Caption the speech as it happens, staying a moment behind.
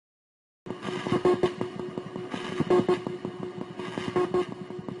Hey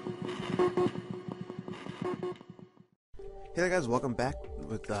there guys, welcome back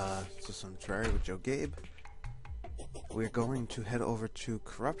with to some Terraria with Joegabe. We're going to head over to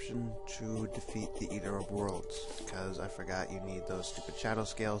Corruption to defeat the Eater of Worlds, because I forgot you need those stupid shadow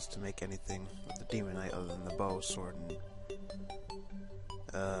scales to make anything with the Demon Knight other than the bow, sword,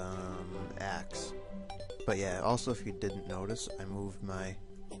 and axe. But yeah, also if you didn't notice, I moved my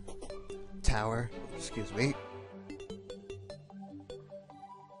tower, excuse me.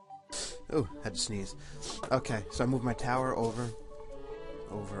 Oh, had to sneeze. Okay, so I moved my tower over.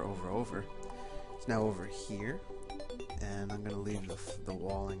 It's now over here, and I'm gonna leave the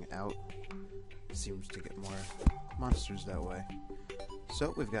walling out. It seems to get more monsters that way.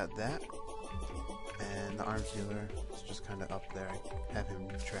 So we've got that, and the arms dealer is just kind of up there. I have him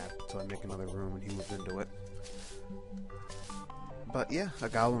trapped until I make another room and he moves into it. But yeah, a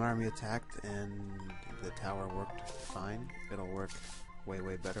goblin army attacked, and the tower worked fine. It'll work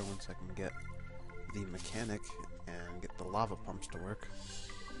way better once I can get the mechanic and get the lava pumps to work.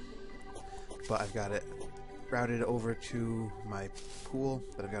 But I've got it routed over to my pool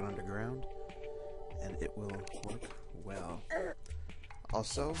that I've got underground, and it will work well.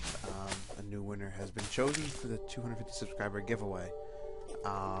 Also, a new winner has been chosen for the 250 subscriber giveaway.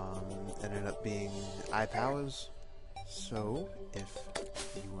 It ended up being iPowers. So if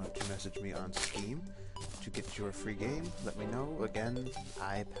you want to message me on Steam to get your free game, let me know. Again,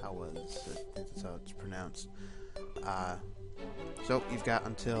 iPowers, I think that's how it's pronounced. So you've got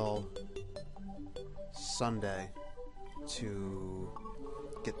until Sunday to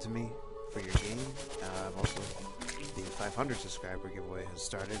get to me for your game. I've also, the 500 subscriber giveaway has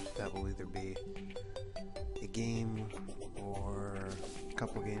started. That will either be a game or a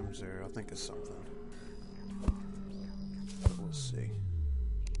couple games, or I'll think of something. But we'll see.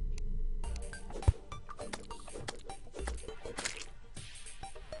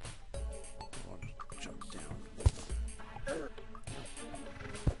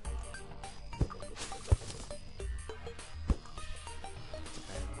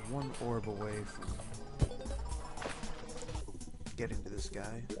 One orb away from getting to this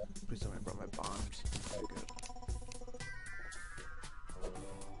guy. Please tell me I brought my bombs. Okay, good.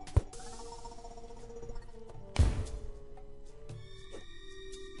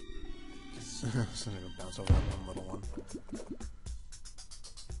 So I'm gonna bounce over that one little one.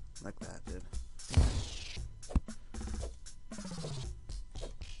 Like that, dude.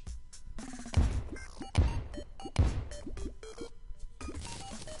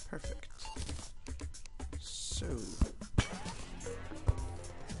 Perfect. So,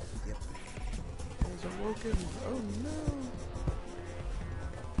 yep. He's awoken. Oh no!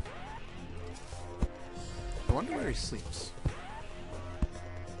 I wonder where he sleeps.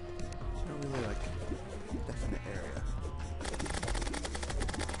 There's no really like definite area.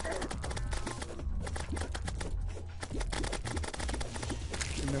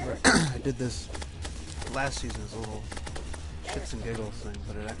 Remember, I did this last season as a little shits and giggles thing,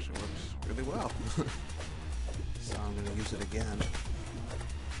 but it actually works really well. So I'm going to use it again.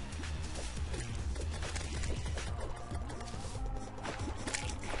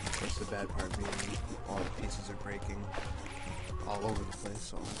 Of course, the bad part being all the pieces are breaking all over the place,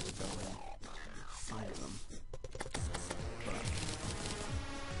 so I'll have to go and find them. But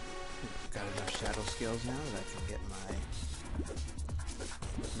I've got enough shadow scales now that I can get my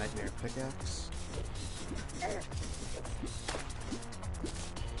nightmare pickaxe.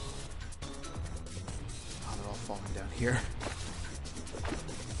 Oh, they're all falling down here.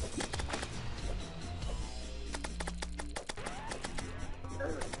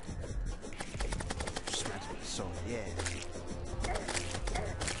 Smacks with the sword, yeah. I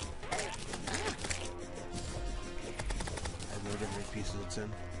have no idea how many pieces it's in.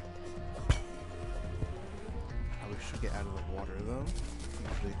 Probably should get out of the water though.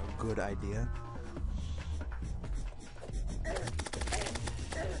 Usually a good idea.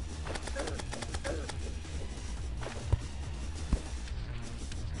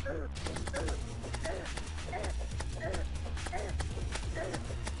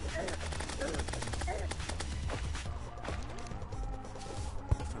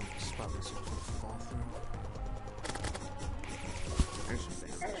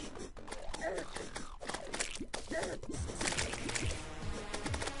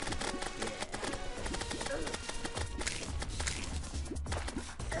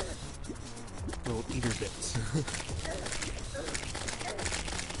 Little eater bits.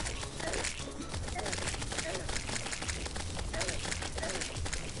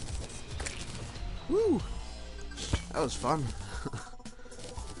 Woo! That was fun.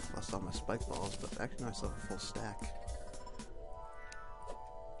 Lost lost all my spike balls, but actually no, I still have a full stack.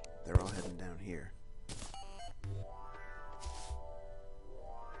 They're all heading down here.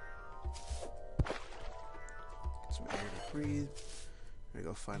 Get some air to breathe. I'm gonna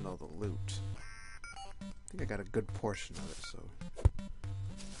go find all the loot. I think I got a good portion of it, so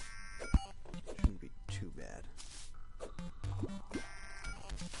shouldn't be too bad.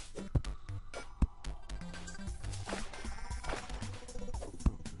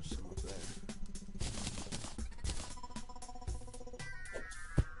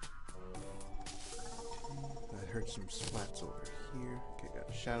 I heard some splats over here. Okay, got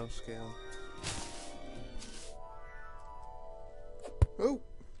a shadow scale. Oh!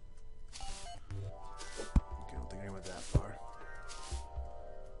 Okay, I don't think I went that far.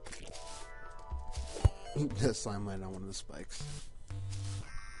 That slime landed on one of the spikes.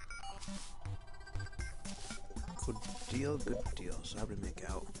 Good deal, good deal. So how do we make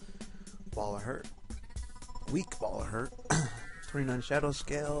out? Ball of hurt. Weak ball of hurt. 29 shadow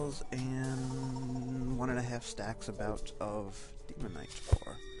scales and 1.5 stacks about of demonite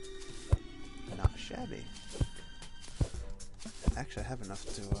ore. Not shabby. Actually, I have enough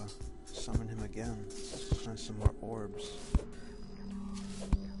to summon him again. Let's find some more orbs.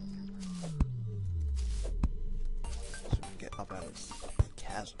 So we can get up out of this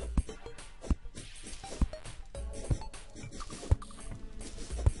chasm.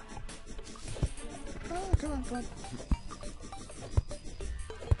 Oh, come on, come on.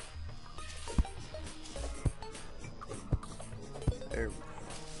 There we go.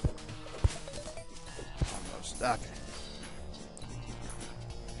 Almost. Okay.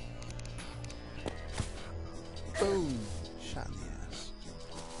 Boom! Shot in the ass.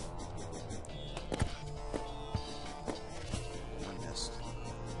 I missed.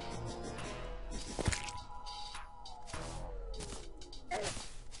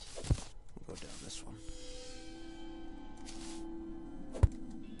 We'll go down this one.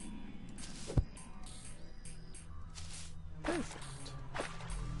 Perfect.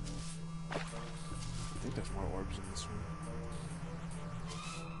 I think there's more orbs in this one.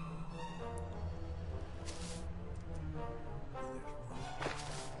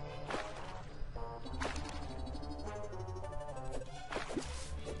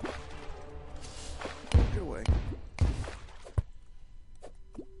 Get away.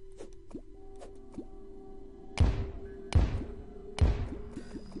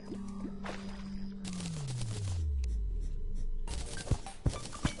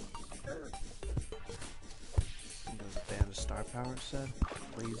 Star power set,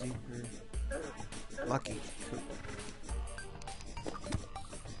 lazy or lucky.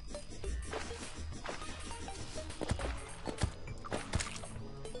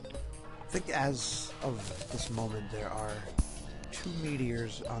 I think as of this moment there are 2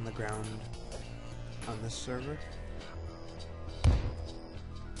 meteors on the ground on this server.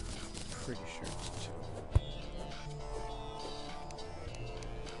 Pretty sure it's 2.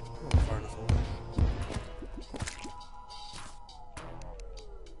 Oh, far enough away.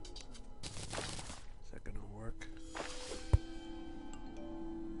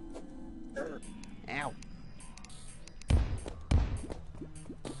 Ow.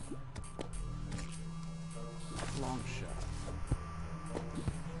 Long shot.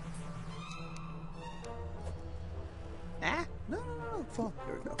 Ah! No, no, no, no. Fall.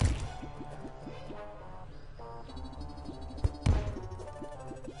 There we go.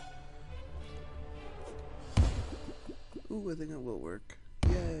 Ooh, I think it will work.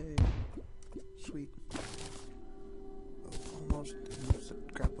 Yay. Sweet. Oh, almost. There's a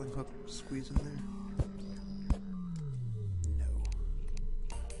grappling hook squeeze in there.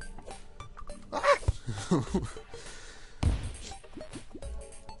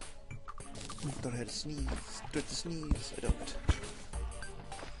 Thought I had to sneeze. Do it to sneeze. I don't.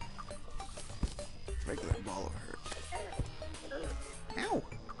 Regular ball of hurt. Ow!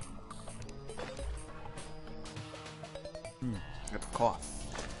 I have a cough.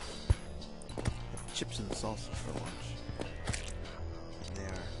 I have chips and salsa for lunch. And they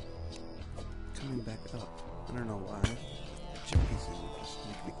are coming back up. I don't know why. Chip pieces would just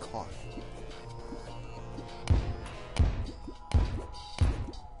make me cough.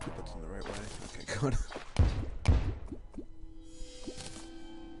 That's in the right way. Okay, good.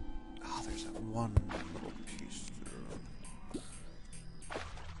 Oh, there's that one little piece.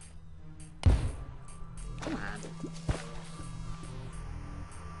 Come on.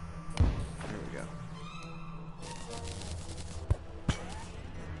 There we go.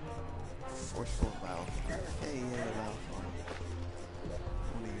 Forceful valve. Hey, yeah, valve form. I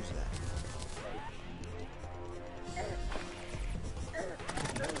want to use that.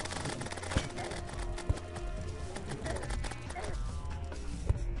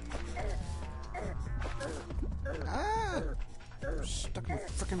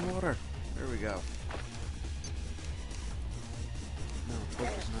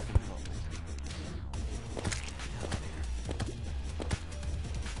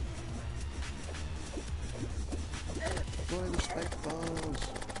 Spike balls.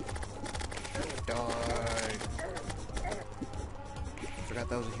 Die. Forgot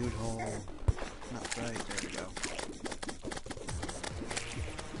that was a huge hole. Not right. There we go.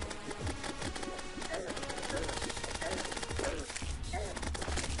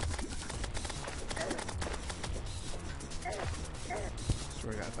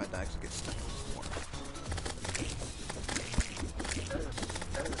 Swear to God, if I die, I get stuck in this water.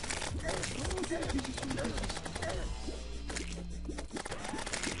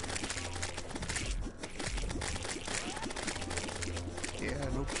 Yeah,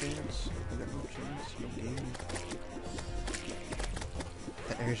 no chance. I got no chance. No game.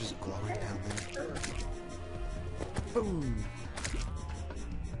 The air's just glowing down there. Boom!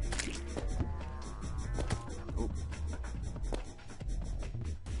 Oh.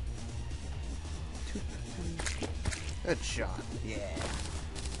 Good shot. Yeah.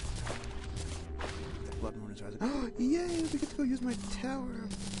 The blood moon is rising. Oh, yay! We get to go use my tower.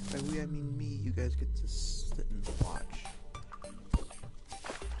 By we, I mean me. You guys get to sit and watch.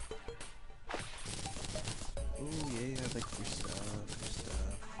 Oh, yeah, I like free stuff. Free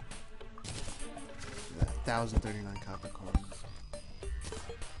stuff. 1,039 copper coins.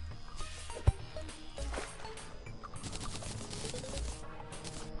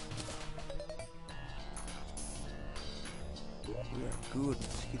 We are good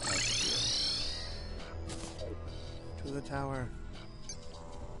mosquitoes here. To the tower.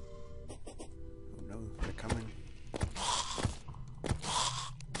 Oh no, they're coming.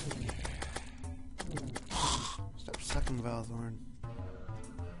 Stop sucking, Valthorn.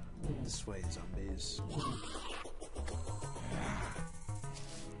 This way, zombies.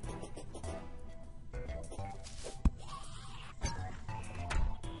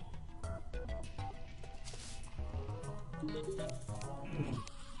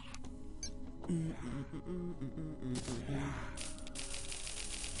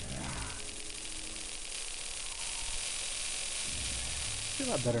 It'd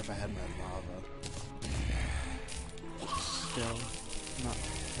be a lot better if I had my lava. Still, not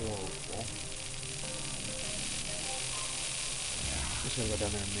horrible. Just gotta go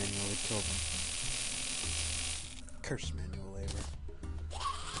down there and manually kill them. Curse manual labor.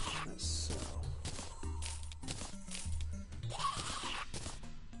 So.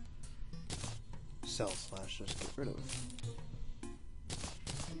 Sell slash just get rid of.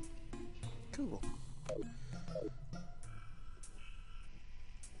 Cool.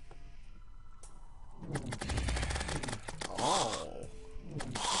 Oh,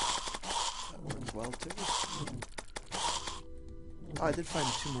 that works well too. Oh, I did find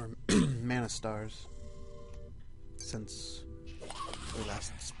 2 more mana stars since we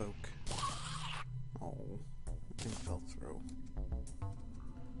last spoke. Oh, thing fell through.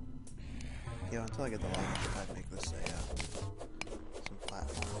 Yeah, until I get the lava, I'd make this some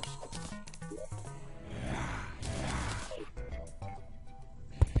platforms.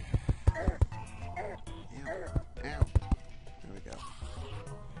 Ow. Ow. There we go.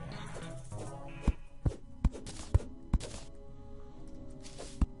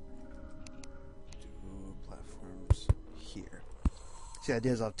 2 platforms here. See, the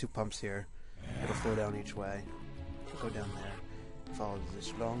idea is I'll have 2 pumps here. It'll flow down each way. Go down there. Follow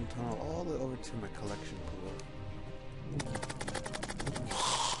this long tunnel all the way over to my collection pool.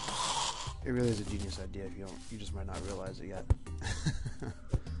 It really is a genius idea. If you just might not realize it yet.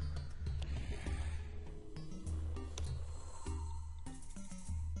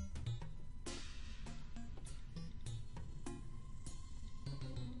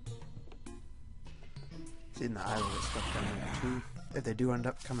 See, in the eye will get stuck down there too. If they do end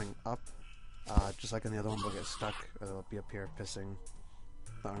up coming up, just like in the other one, they'll get stuck, or they'll be up here pissing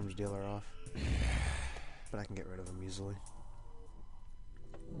the arms dealer off. But I can get rid of them easily.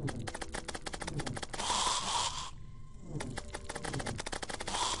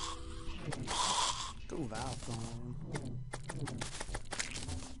 Go Valthorn.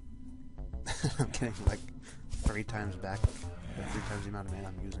 I'm getting like 3 times back, or 3 times the amount of mana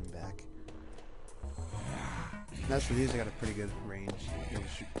I'm using back. And as for these, I got a pretty good range.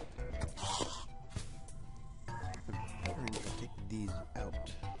 Shoot. Take these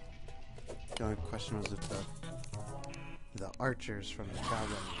out. The only question was if the archers from the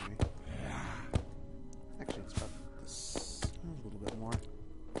goblin army. Actually, it's about this a little bit more.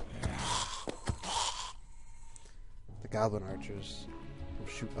 The goblin archers will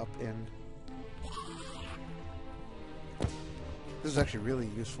shoot up in. This is actually really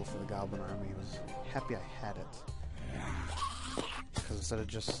useful for the goblin army. I was happy I had it. Because instead of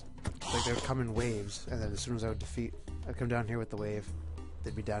just, like, they would come in waves, and then as soon as I would defeat, I'd come down here with the wave,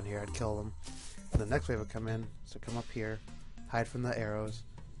 they'd be down here, I'd kill them. And the next wave would come in, so come up here, hide from the arrows.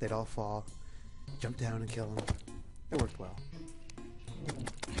 They'd all fall. Jump down and kill them. It worked well.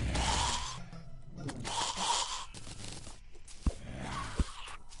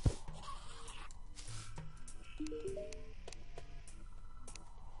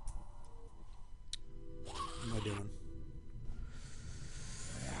 What am I doing?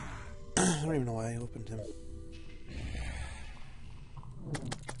 I don't even know why I opened him.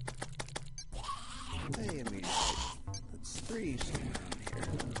 Hey, immediately. That's 3 somewhere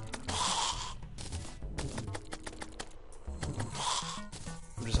around here.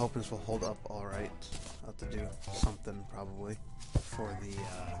 I'm just hoping this will hold up alright. I'll have to do something probably for the,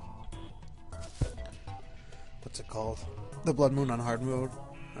 what's it called? The Blood Moon on hard mode.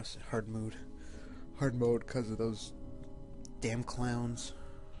 I said hard mode. Hard mode because of those damn clowns.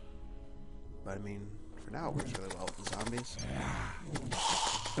 But I mean, for now it works really well with the zombies.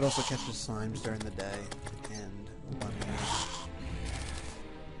 It also catches slimes during the day and Blood Moon.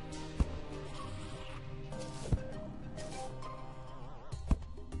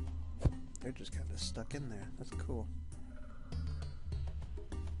 They're just kind of stuck in there. That's cool.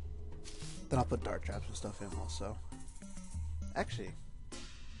 Then I'll put dart traps and stuff in also. Actually,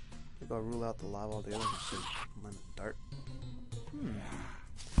 maybe I'll rule out the lava altogether and just limit dart.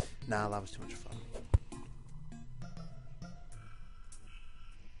 Nah, lava's too much fun.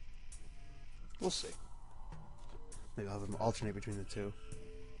 We'll see. Maybe I'll have them alternate between the two.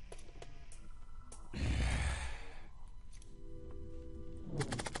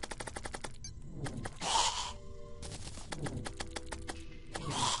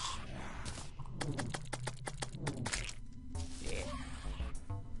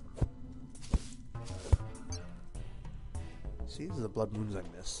 See, these are the blood moons I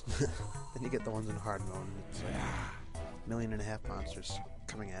miss. Then you get the ones in hard mode, and it's like 1.5 million monsters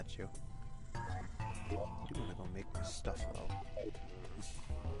coming at you. I do want to go make my stuff though.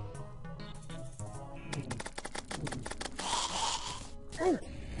 Oh!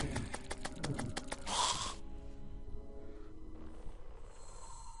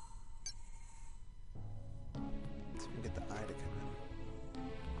 Let's see if we can get the eye to come in.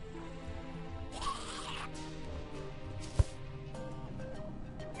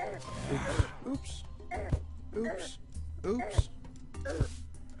 Oops. Oops. Oops.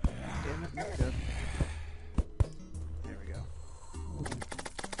 Damn it, not good. There we go.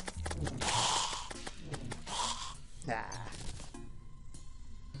 Ah.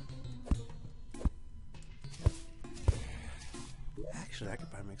 Actually, I could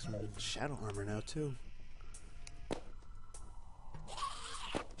probably make some shadow armor now, too.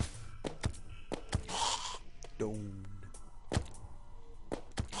 Dome.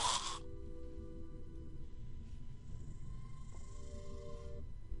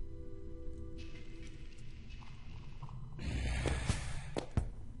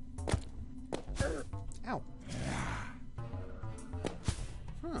 Ow.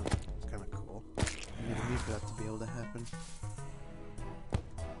 Huh. That's kind of cool. I need for that to be able to happen.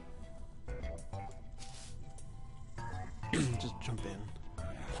 Just jump in.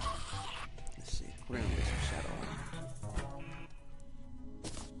 Let's see. We're gonna get some shadow on.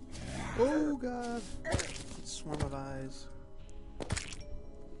 Oh god! Swarm of eyes.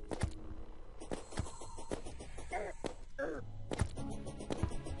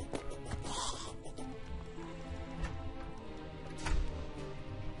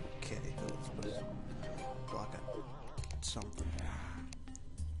 Okay, let's put it. Block of something.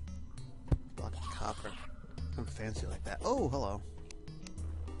 Block of copper. I'm fancy like that. Oh, hello.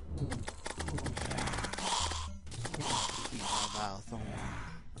 Thorn.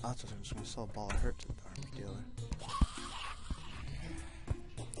 Oh, that's what I'm just gonna sell a ball of hurt to the arms dealer.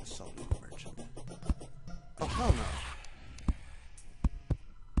 Sell one merchant. Oh, hell no.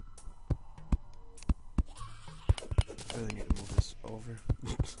 I really need to move this over.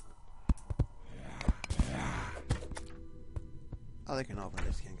 Oh, they can open, they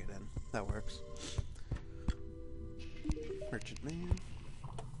just can't get in. That works. Merchant man.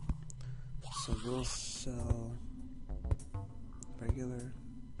 So we'll sell regular.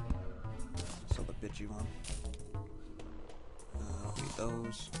 Sell the bitchy one. I'll need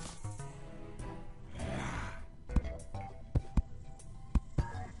those.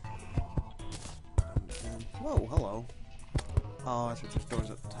 Whoa, hello. Oh, that's what there's doors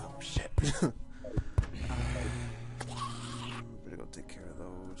at the top. Shit. Better go take care of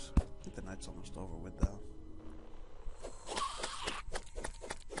those. I think the night's almost over with, though.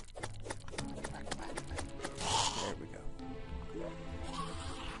 There we go.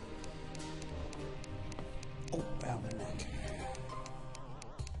 Oh, ow, my neck.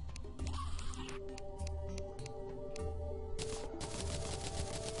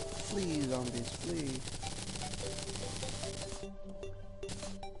 Bunnies flee.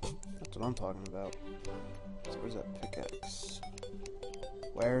 That's what I'm talking about. So where's that pickaxe?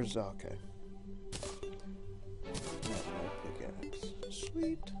 Where's... okay. Not my pickaxe.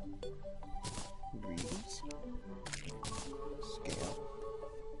 Sweet. Reeds. Scale.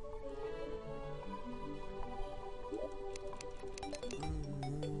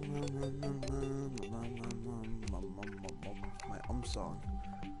 My song.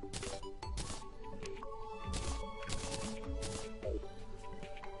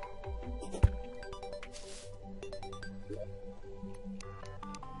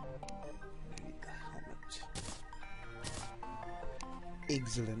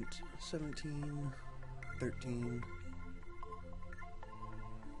 Excellent. 17, 13.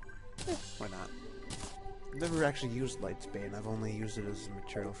 Why not? I've never actually used Light's Bane. I've only used it as a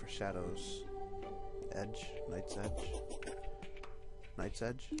material for Shadow's Edge. Night's Edge? Night's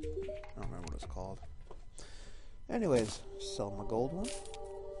Edge? I don't remember what it's called. Anyways, sell my gold one.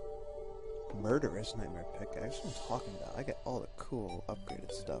 Murderous Nightmare Pickaxe. What I'm talking about. I get all the cool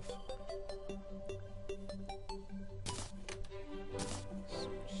upgraded stuff.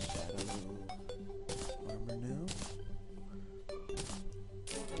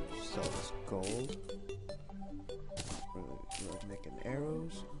 Gold. We're making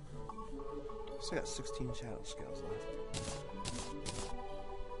arrows. Still got 16 shadow scales left.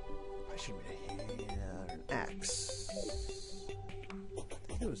 I should have made an axe. I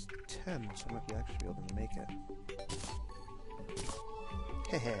think it was 10, so I might be actually able to make it.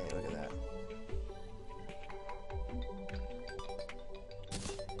 Hey, hey, look at that.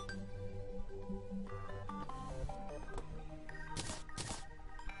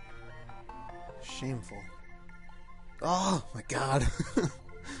 Shameful. Oh my god.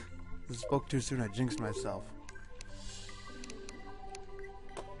 I spoke too soon, I jinxed myself.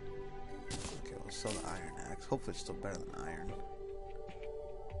 Okay, we'll sell the iron axe. Hopefully it's still better than iron.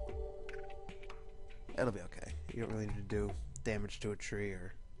 It'll be okay. You don't really need to do damage to a tree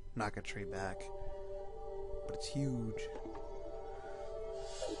or knock a tree back. But it's huge.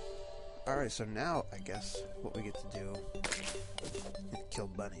 Alright, so now I guess what we get to do is kill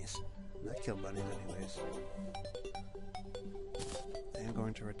bunnies. Not kill bunnies anyways. I am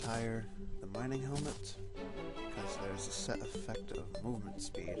going to retire the mining helmet because there's a set effect of movement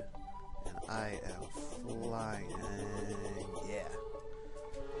speed and I am flying. Yeah.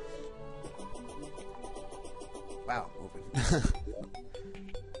 Wow, moving.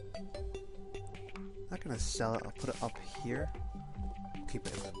 Not gonna sell it, I'll put it up here. Keep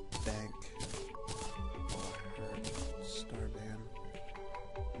it in the bank. Starband.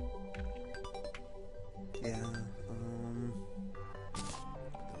 Yeah,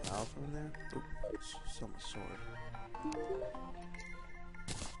 put the valve from there. Oop, sell my sword.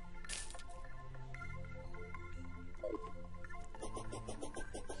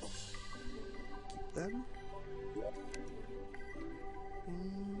 Keep them.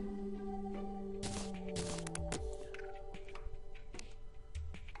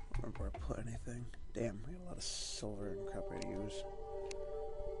 I don't remember where I put anything. Damn, I got a lot of silver and crap I use.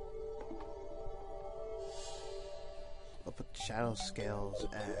 I'll put shadow scales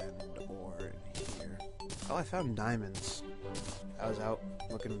and ore in here. Oh, I found diamonds. I was out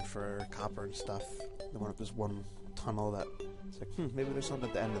looking for copper and stuff. There went up this one tunnel that it's like, maybe there's something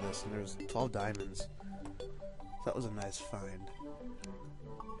at the end of this, and there's 12 diamonds. That was a nice find.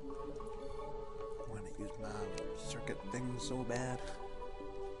 I want to use my circuit thing so bad.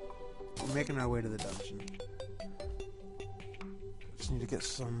 We're making our way to the dungeon. Just need to get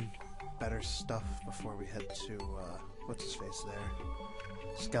some better stuff before we head to, what's his face there?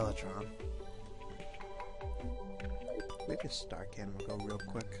 Skeletron. Maybe a star cannon will go real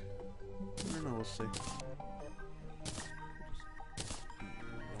quick. I don't know, we'll see.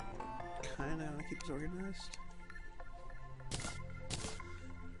 Kinda wanna keep this organized.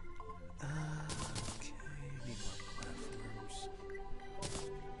 Okay, need more platforms.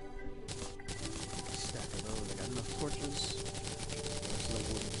 Stack of those, I got enough torches.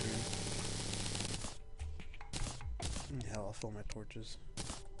 Hell, I'll fill my torches.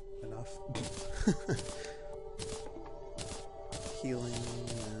 Enough. Healing,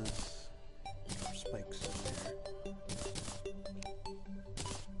 yes. Spikes in there.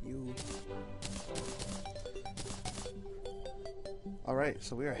 You. Alright,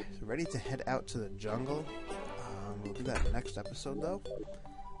 so we are ready to head out to the jungle. We'll do that next episode, though.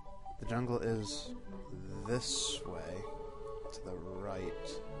 The jungle is this way, to the right,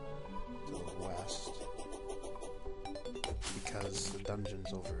 to the west. Because the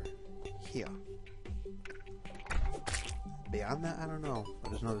dungeon's over here. Be honest. beyond that, I don't know. I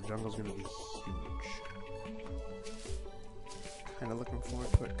just know the jungle's gonna be huge. Kinda looking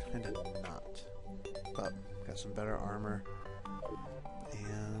forward to it, kinda not. But, got some better armor.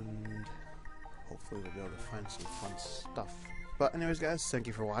 And hopefully we'll be able to find some fun stuff. But anyways, guys, thank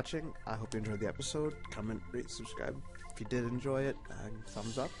you for watching. I hope you enjoyed the episode. Comment, rate, subscribe if you did enjoy it.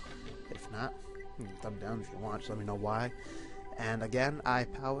 Thumbs up. If not, thumb down if you want. Just let me know why. And again,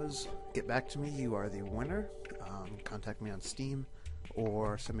 iPowers, get back to me. You are the winner. Contact me on Steam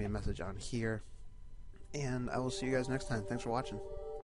or send me a message on here. And I will see you guys next time. Thanks for watching.